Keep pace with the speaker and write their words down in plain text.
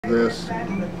this.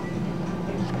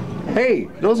 Hey,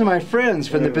 those are my friends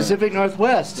from the Pacific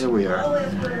Northwest. Here we are.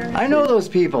 I know those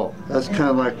people. That's kind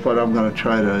of like what I'm going to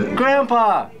try to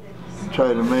Grandpa!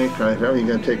 make right here. Are you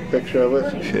going to take a picture of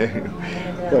it? Sure.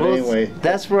 But Well, anyway,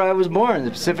 that's where I was born,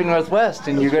 the Pacific Northwest.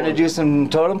 And you're going to do some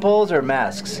totem poles or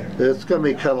masks? it's going to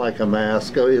be kind of like a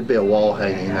mask. It'll be a wall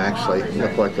hanging, actually.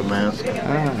 Look like a mask.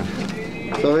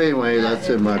 Ah. So anyway, that's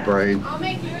in my brain.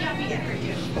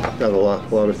 Got a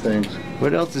lot of things.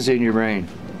 What else is in your brain?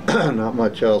 Not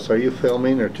much else. Are you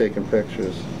filming or taking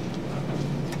pictures?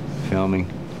 Filming.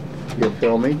 You're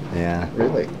filming? Yeah.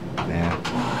 Really? Yeah.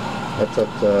 I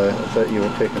thought you were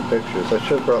taking pictures. I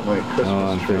should have brought my Christmas Oh,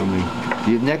 I'm tree.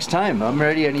 filming. Next time. I'm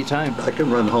ready anytime. I can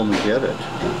run home and get it.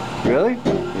 Really?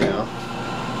 Yeah.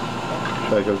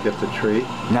 Should I go get the tree?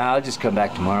 Nah, I'll just come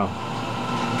back tomorrow.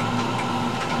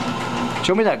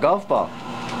 Show me that golf ball.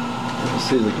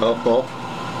 See the golf ball?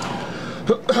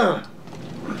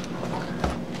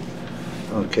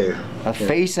 Okay. A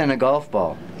face and a golf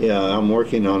ball. Yeah, I'm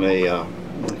working on a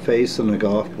face and a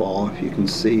golf ball. If you can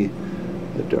see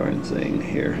the darn thing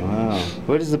here. Wow.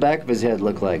 What does the back of his head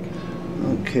look like?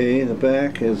 Okay, the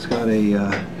back has got a,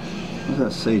 what does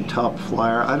that say, top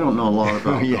flyer? I don't know a lot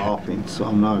about Yeah. golfing, so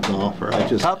I'm not a golfer.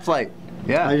 Top flight.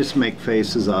 Yeah. I just make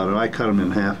faces out of it. I cut them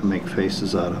in half and make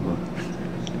faces out of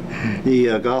them.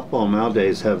 The golf ball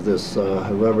nowadays have this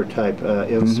rubber type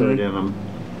insert in them.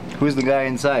 Who's the guy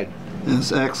inside?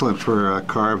 It's excellent for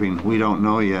carving. We don't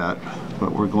know yet,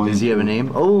 but we're going to. Does he have a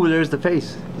name? Oh, there's the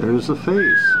face. There's the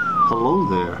face. Hello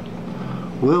there.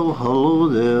 Well, hello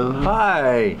there.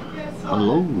 Hi.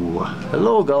 Hello.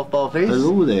 Hello, golf ball face.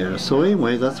 Hello there. So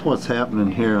anyway, that's what's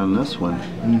happening here on this one.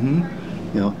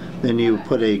 Mm-hmm. You know, then you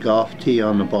put a golf tee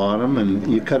on the bottom, and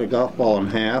you cut a golf ball in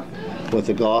half with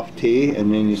a golf tee,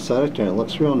 and then you set it there. It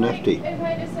looks real nifty.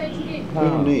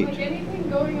 Real neat.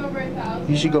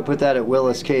 You should go put that at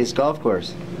Willis Case Golf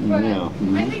Course. Yeah.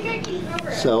 Mm-hmm.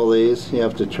 Sell these. You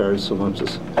have to charge so much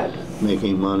as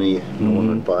making money. No one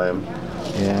would buy them.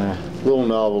 Yeah. Little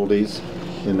novelties,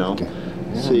 you know.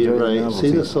 Yeah, See enjoy the right? See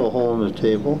novelties. this little hole in the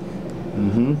table?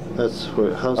 Mm-hmm. That's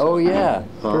where. How's Oh yeah.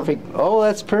 Huh? Perfect. Oh,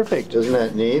 that's perfect. Isn't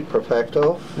that neat?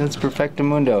 Perfecto. That's perfecto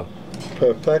mundo.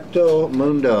 Perfecto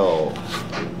mundo.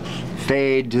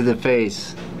 Fade to the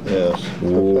face. Yes.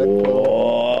 Perfecto.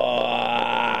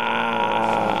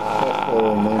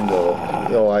 Perfecto mundo.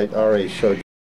 Oh, I already showed you.